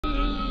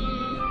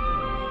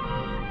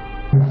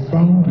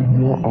found in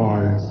your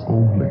eyes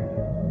only.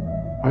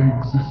 I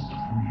exist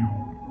for you.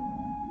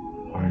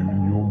 I am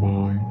in your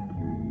mind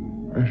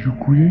as you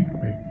create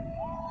me.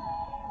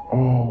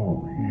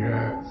 Oh,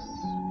 yes.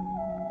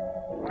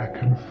 I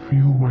can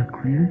feel my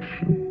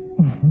creation.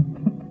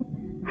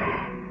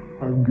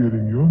 I'm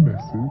getting your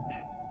message.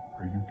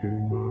 Are you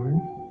getting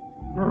mine?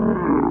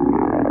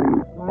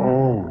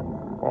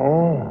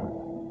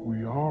 Oh,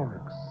 we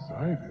are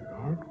excited,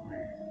 aren't we?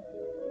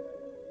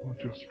 Well,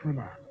 just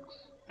relax.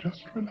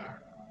 Just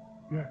relax.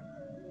 Yes.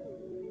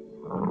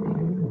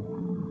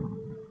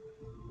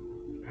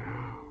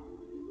 Now,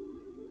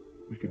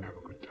 we can have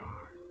a good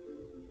time,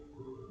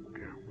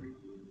 can't we?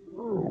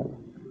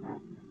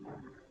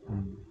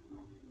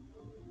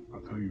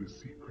 I'll tell you a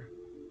secret.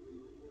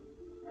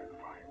 I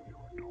find you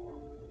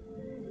adorable.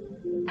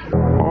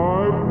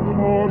 I've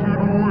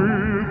parted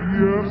with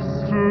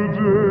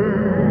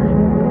yesterday.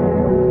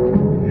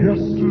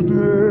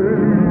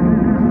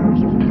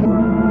 Yesterday's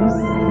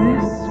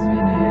This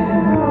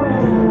minute.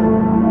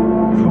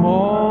 From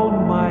all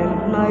my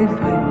life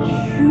I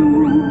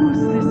choose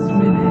this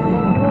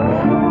minute.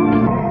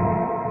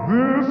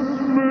 this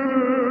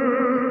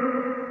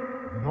minute.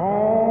 No.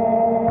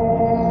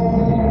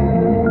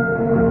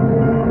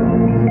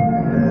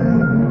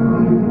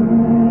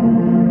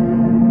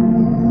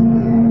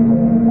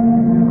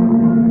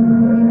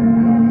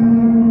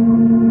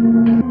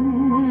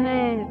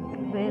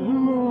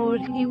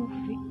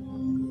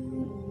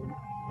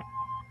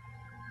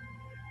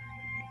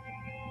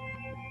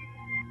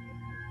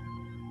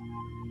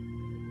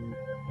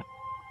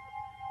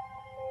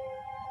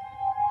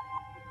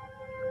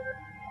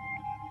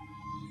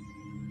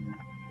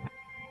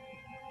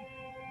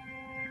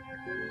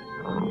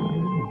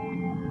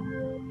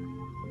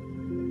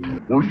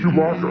 Where's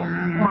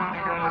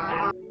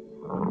Chewbacca?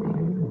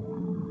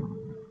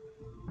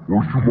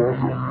 Where's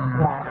Chewbacca?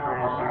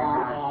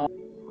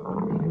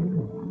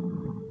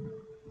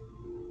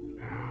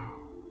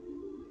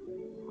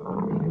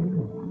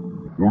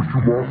 Where's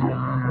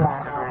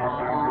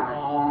Chewbacca?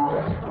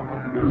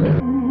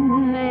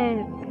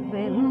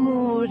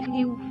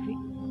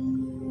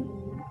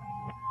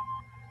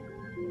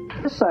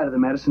 This side of the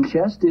medicine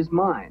chest is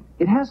mine.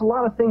 It has a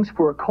lot of things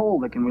for a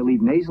cold that can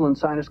relieve nasal and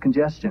sinus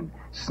congestion,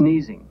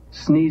 sneezing,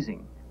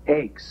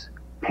 aches,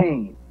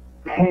 pain,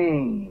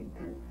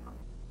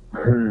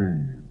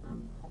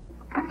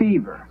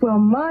 fever. Well,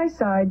 my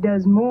side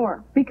does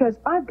more, because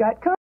I've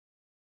got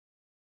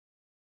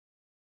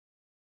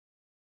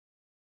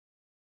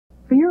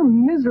For your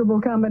miserable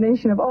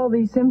combination of all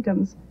these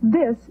symptoms,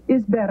 this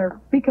is better,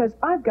 because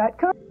I've got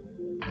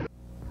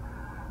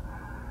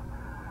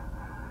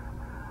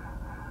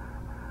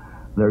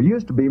There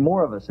used to be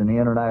more of us in the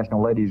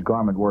International Ladies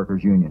Garment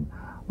Workers Union,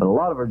 but a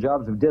lot of our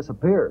jobs have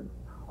disappeared.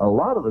 A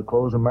lot of the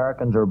clothes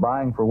Americans are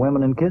buying for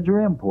women and kids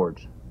are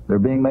imports. They're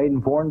being made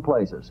in foreign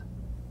places.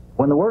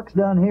 When the work's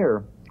done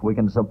here, we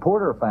can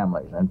support our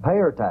families and pay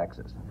our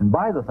taxes and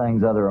buy the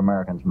things other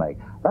Americans make.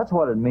 That's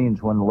what it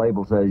means when the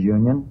label says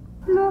union.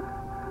 Look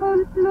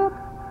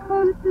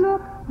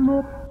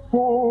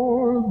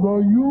for the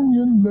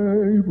union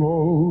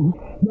label.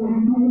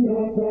 When you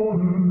walk on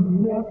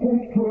in, walk on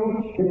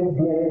trust for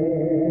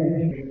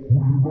balls.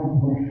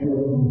 Remember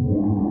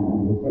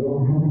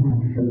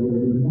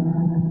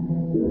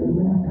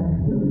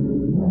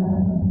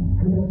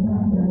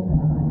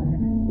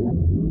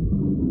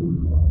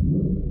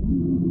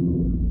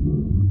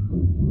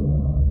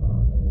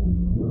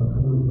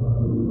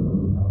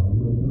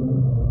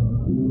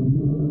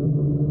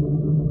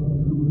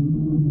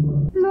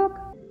Look.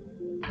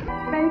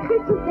 Merry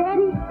Christmas,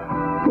 Daddy.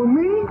 For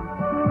me?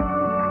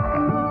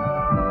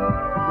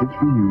 it's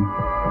for you.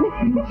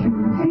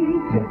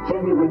 The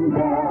genuine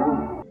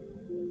bell.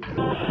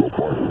 The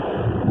Bible,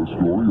 the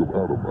story of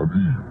Adam and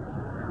Eve,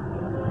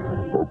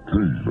 of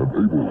Cain and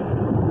Abel.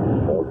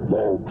 Art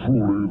thou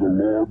truly the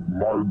Lord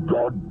my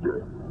God?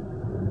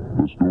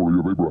 The story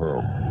of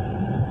Abraham,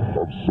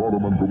 of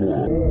Sodom and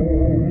Gomorrah.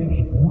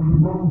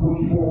 Remember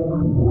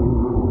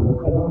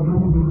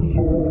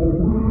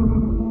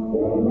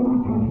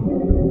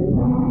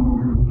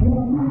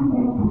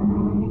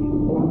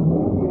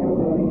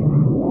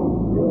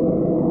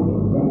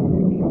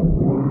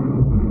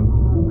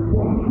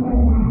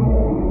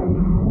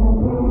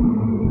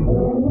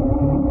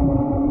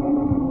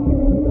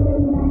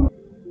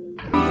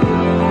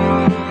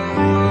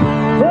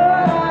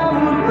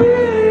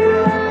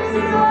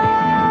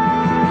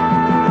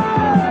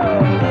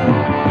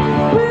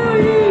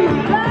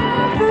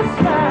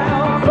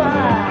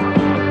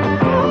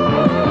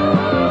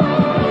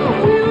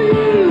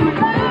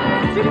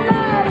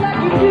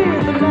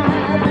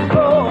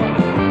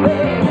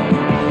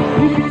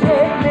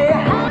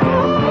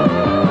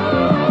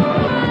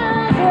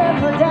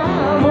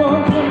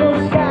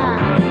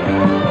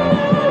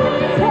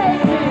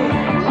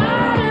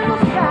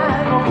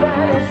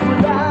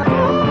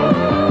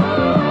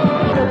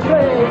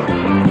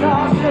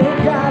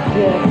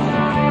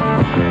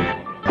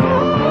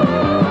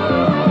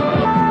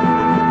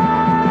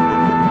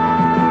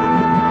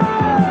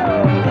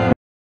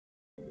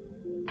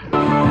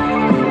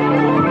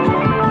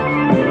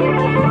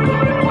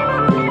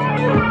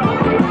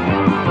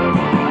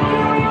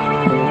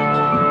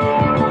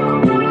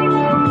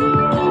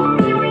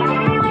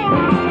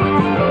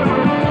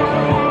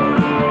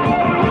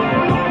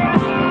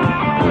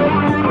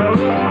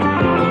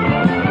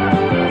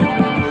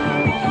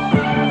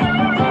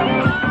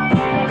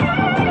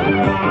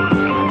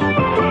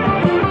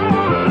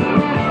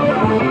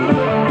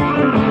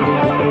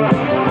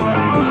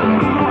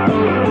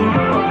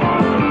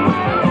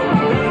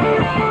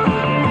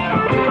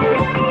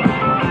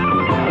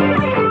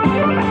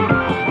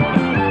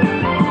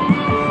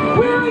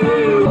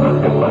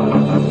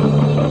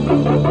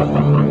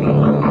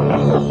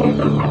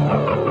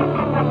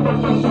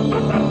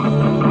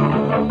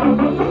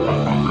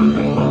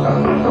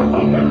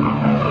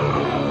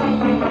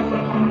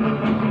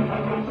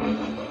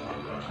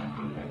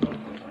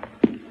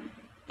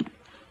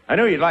I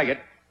knew you'd like it.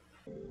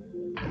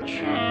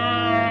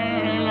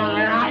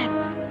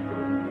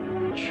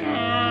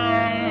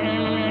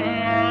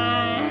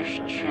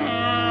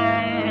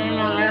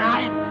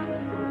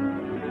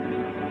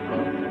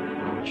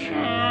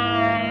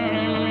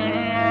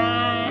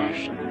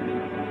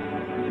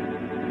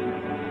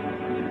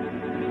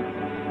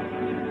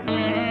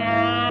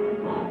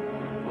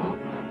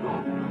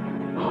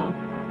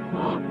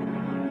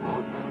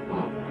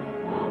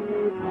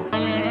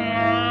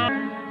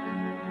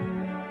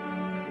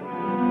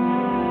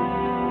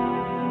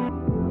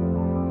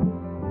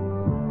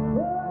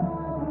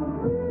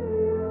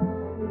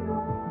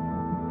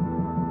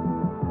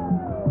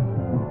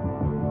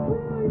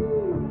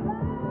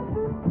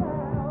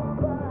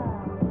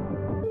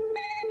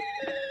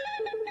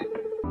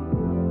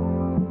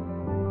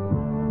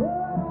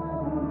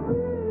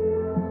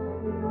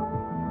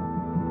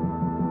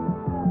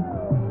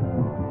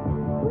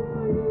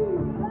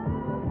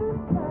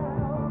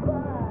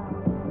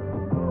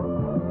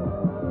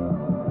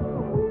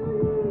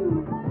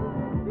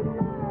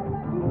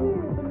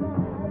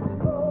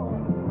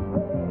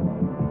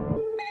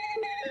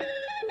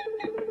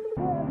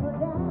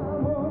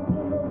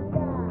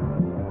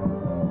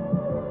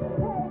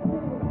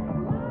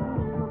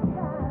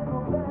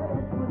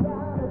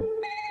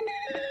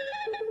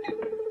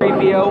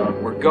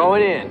 We're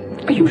going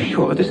in. Are you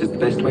sure this is the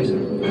best way, sir?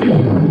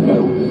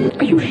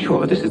 Are you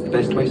sure this is the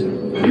best way, sir?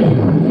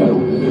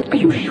 Are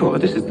you sure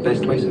this is the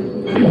best way, sir?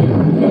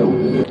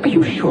 Are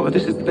you sure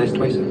this is the best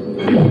way, sir?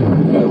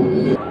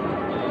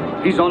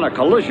 He's on a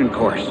collision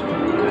course.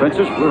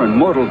 Princess, we're in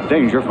mortal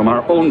danger from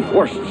our own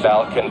forces.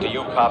 Falcon, do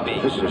you copy?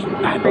 This is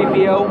bad.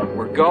 3PO,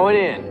 we're going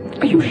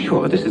in. Are you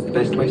sure this is the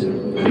best way, sir?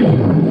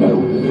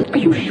 Are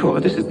you sure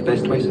this is the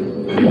best way, sir?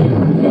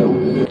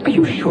 Are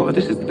you sure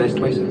this is the best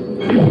way, sir?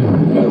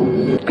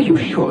 Are you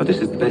sure this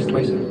is the best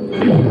way, sir?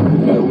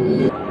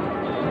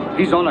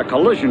 He's on a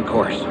collision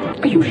course.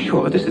 Are you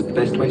sure this is the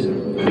best way, sir?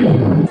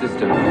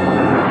 System.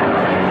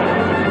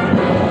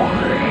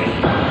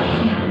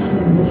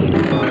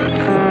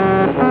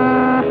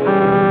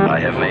 I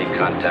have made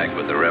contact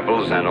with the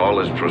rebels, and all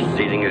is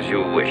proceeding as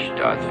you wish,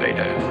 Darth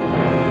Vader.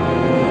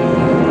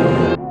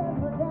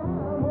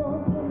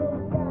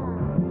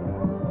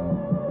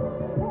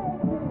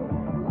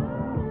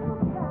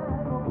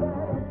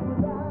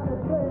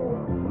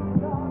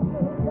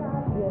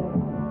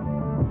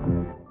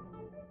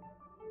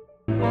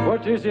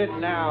 What is it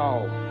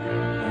now?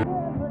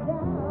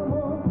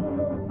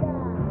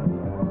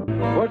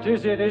 What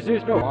is it? Is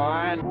this the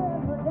one?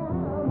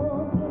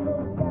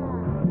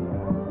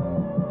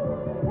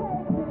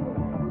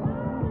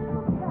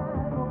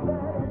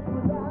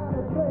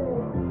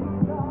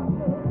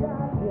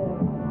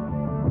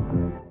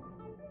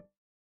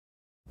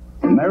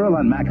 Merrill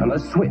and Macula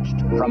switched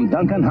from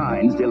Duncan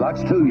Hines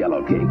Deluxe 2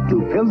 Yellow Cake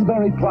to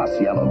Pillsbury Plus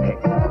Yellow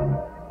Cake.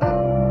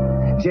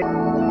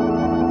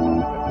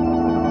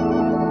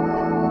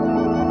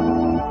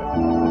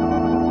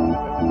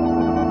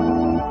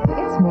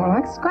 More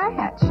like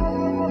scratch.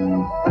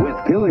 With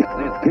Pilly,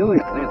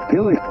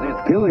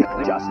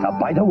 just a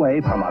bite away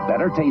from a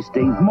better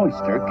tasting,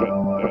 moister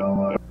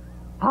cake.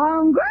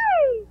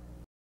 Hungry!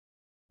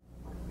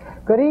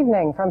 Good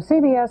evening. From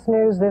CBS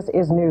News, this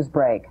is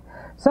Newsbreak.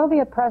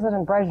 Soviet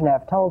President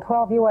Brezhnev told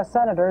 12 U.S.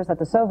 senators that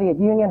the Soviet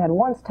Union had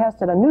once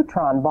tested a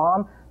neutron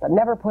bomb but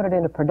never put it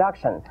into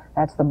production.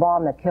 That's the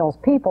bomb that kills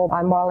people.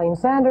 I'm Marlene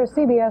Sanders,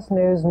 CBS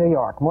News, New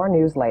York. More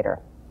news later.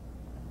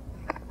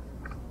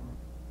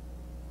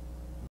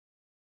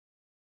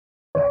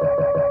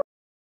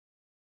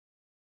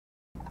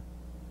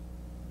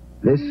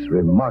 This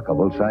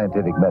remarkable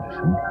scientific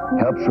medicine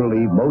helps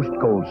relieve most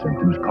cold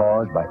symptoms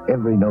caused by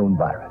every known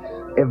virus.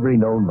 Every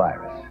known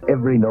virus.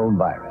 Every known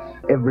virus.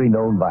 Every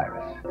known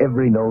virus.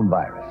 Every known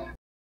virus.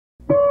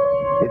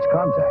 It's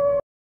contact.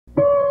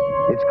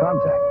 It's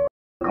contact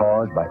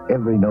caused by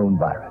every known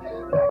virus.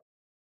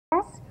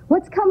 Yes?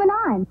 What's coming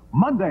on?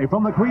 Monday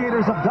from the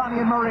creators of Donnie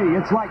and Marie.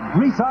 It's like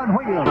grease on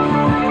wheels.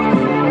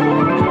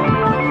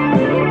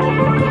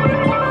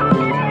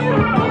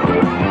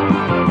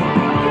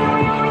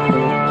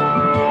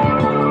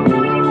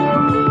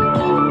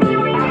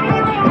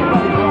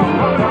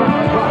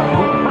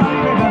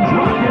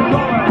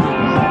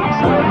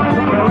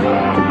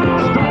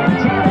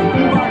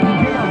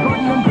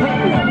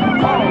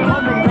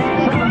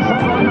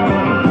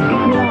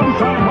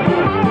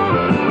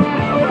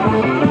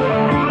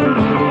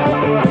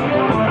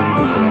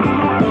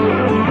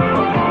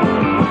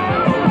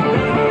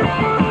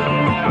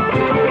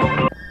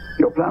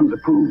 Plans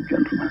approved,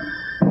 gentlemen.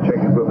 Check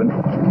equipment.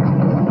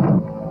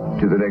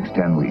 To the next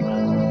 10 weeks.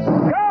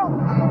 Go!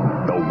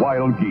 The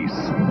Wild Geese.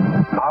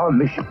 Our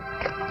mission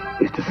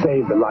is to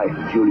save the life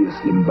of Julius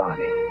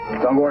Limbani.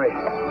 Don't worry.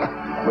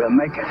 We'll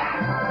make it.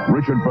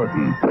 Richard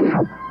Burton.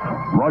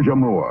 Roger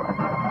Moore.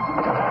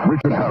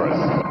 Richard Harris.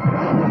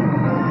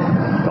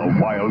 The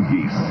Wild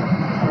Geese.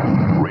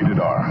 Rated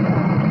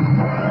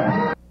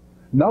R.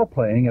 Now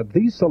playing at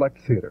these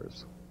select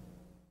theaters.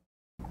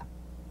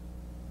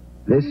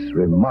 This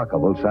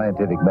remarkable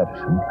scientific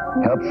medicine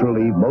helps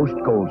relieve most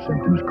cold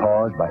symptoms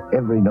caused by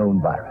every known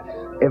virus.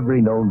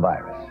 Every known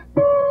virus.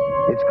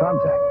 It's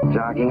contact.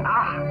 Jogging.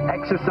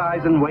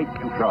 Exercise and weight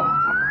control.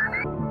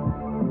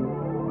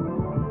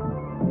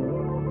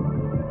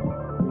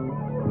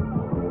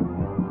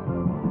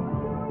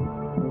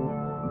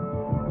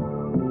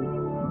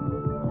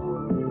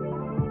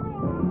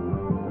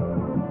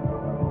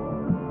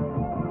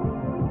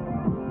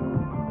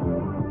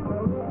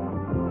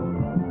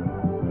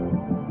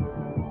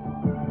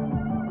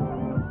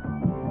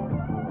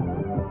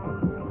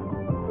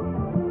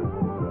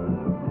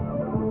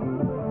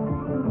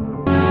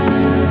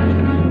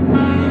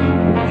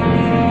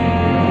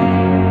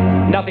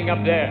 Nothing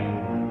up there.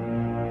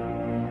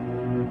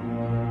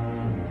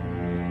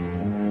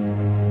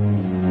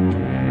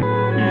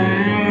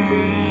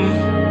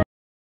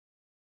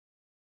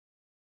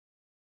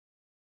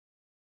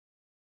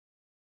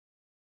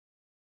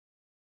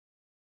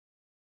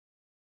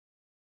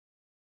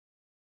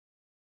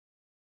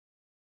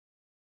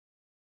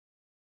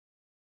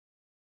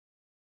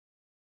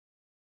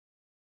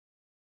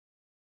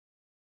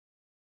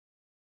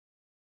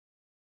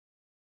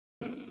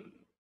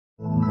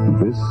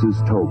 This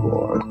is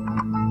Tobor.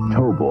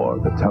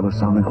 Tobor, the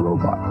telesonic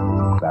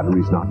robot.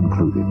 Batteries not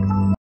included.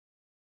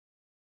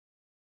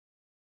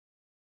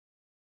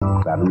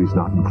 Batteries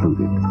not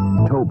included.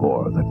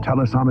 Tobor, the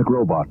telesonic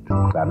robot.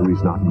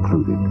 Batteries not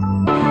included.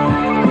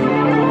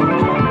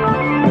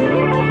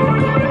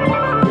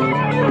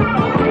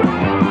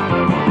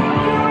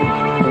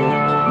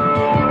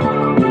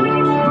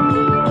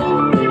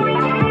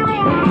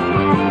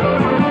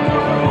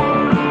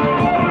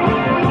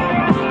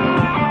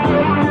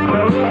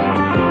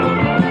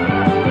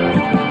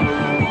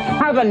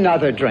 Have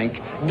another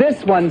drink.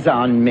 This one's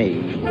on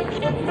me.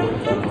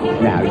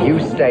 Now, you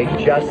stay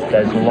just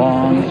as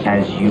long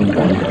as you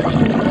want.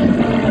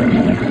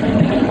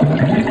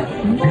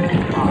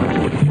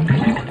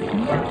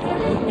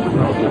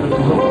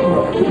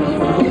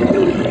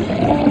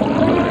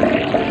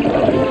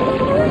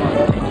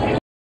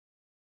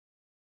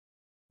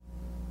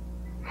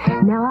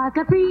 Now I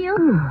got real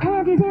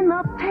panties in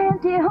my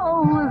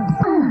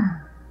pantyhose.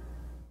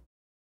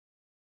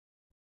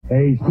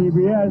 Hey,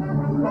 CBS,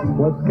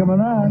 what's coming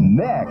on?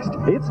 Next,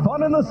 it's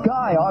fun in the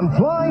sky on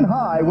Flying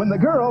High when the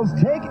girls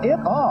take it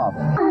off.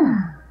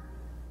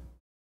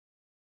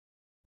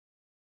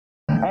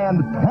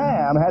 And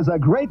Pam has a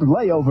great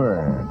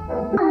layover.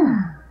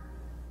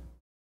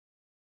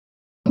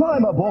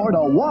 Climb aboard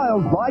a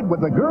wild flight with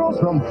the girls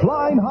from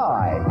Flying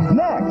High.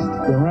 Next.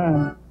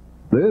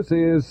 This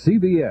is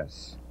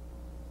CBS.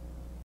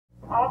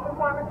 All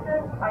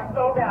performances are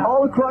sold out.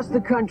 All across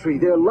the country,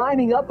 they're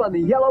lining up on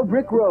the yellow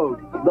brick road.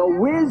 The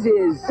Wiz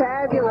is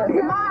fabulous.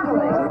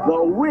 Marvelous.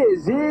 The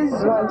Wiz is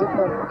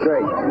wonderful.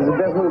 Great. It's the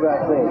best movie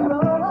I've seen.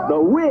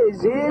 The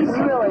Wiz is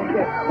really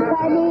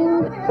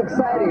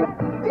exciting.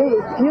 It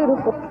was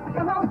beautiful.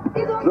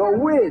 The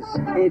Wiz.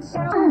 It's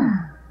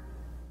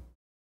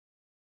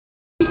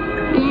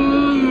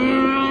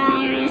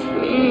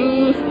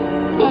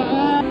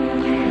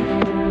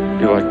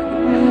You're like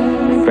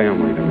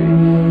family to me.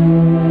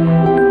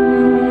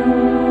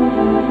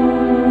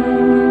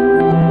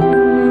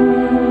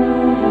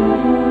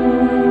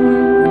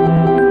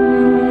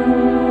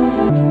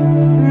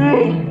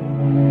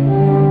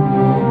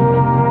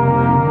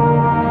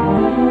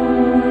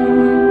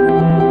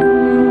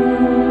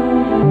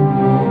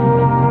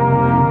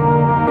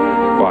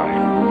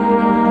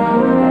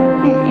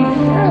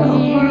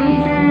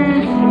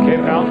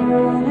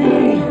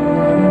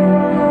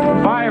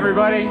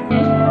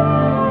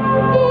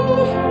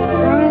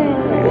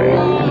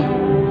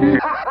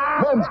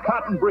 Men's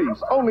cotton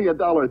briefs, only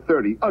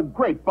 $1.30. A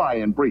great buy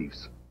in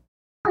briefs.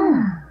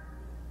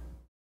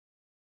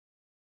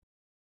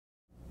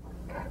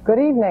 Good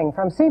evening.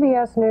 From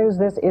CBS News,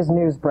 this is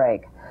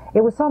Newsbreak.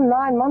 It was some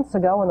 9 months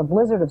ago when the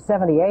blizzard of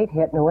 '78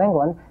 hit New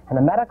England, and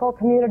the medical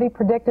community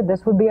predicted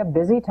this would be a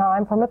busy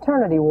time for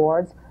maternity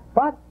wards,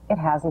 but it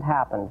hasn't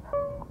happened.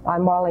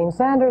 I'm Marlene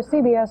Sanders,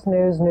 CBS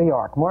News, New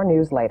York. More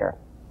news later.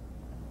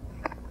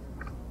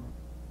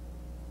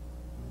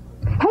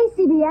 Hey,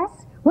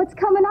 CBS, what's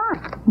coming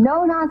on?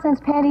 No-nonsense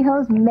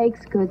pantyhose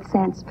makes good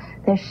sense.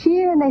 They're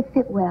sheer and they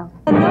fit well.